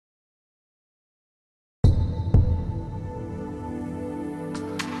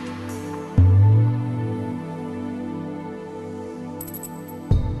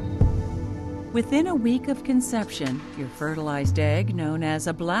Within a week of conception, your fertilized egg, known as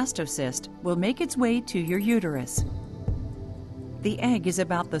a blastocyst, will make its way to your uterus. The egg is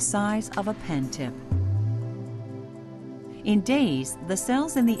about the size of a pen tip. In days, the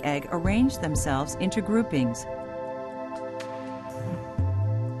cells in the egg arrange themselves into groupings.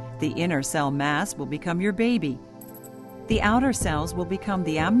 The inner cell mass will become your baby. The outer cells will become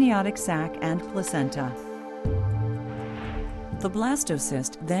the amniotic sac and placenta. The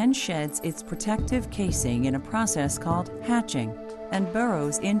blastocyst then sheds its protective casing in a process called hatching and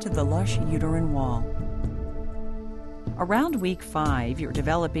burrows into the lush uterine wall. Around week 5, your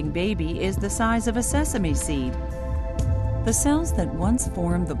developing baby is the size of a sesame seed. The cells that once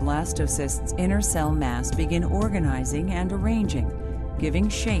formed the blastocyst's inner cell mass begin organizing and arranging, giving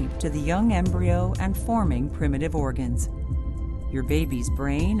shape to the young embryo and forming primitive organs. Your baby's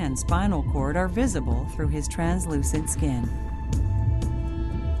brain and spinal cord are visible through his translucent skin.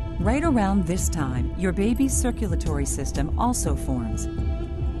 Right around this time, your baby's circulatory system also forms,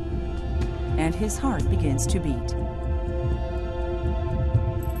 and his heart begins to beat.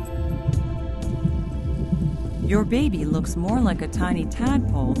 Your baby looks more like a tiny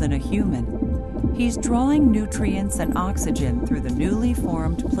tadpole than a human. He's drawing nutrients and oxygen through the newly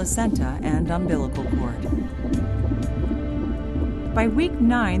formed placenta and umbilical cord. By week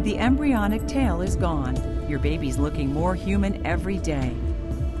 9, the embryonic tail is gone. Your baby's looking more human every day.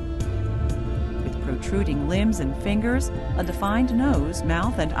 With protruding limbs and fingers, a defined nose,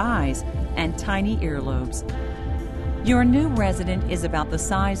 mouth, and eyes, and tiny earlobes. Your new resident is about the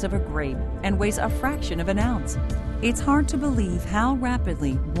size of a grape and weighs a fraction of an ounce. It's hard to believe how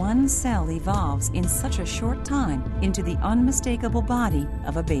rapidly one cell evolves in such a short time into the unmistakable body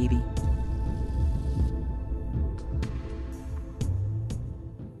of a baby.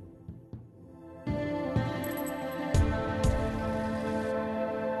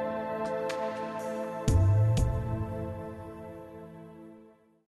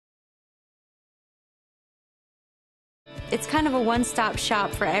 It's kind of a one-stop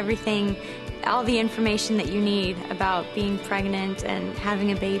shop for everything, all the information that you need about being pregnant and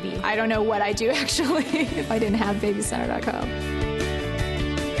having a baby. I don't know what I'd do actually if I didn't have BabyCenter.com.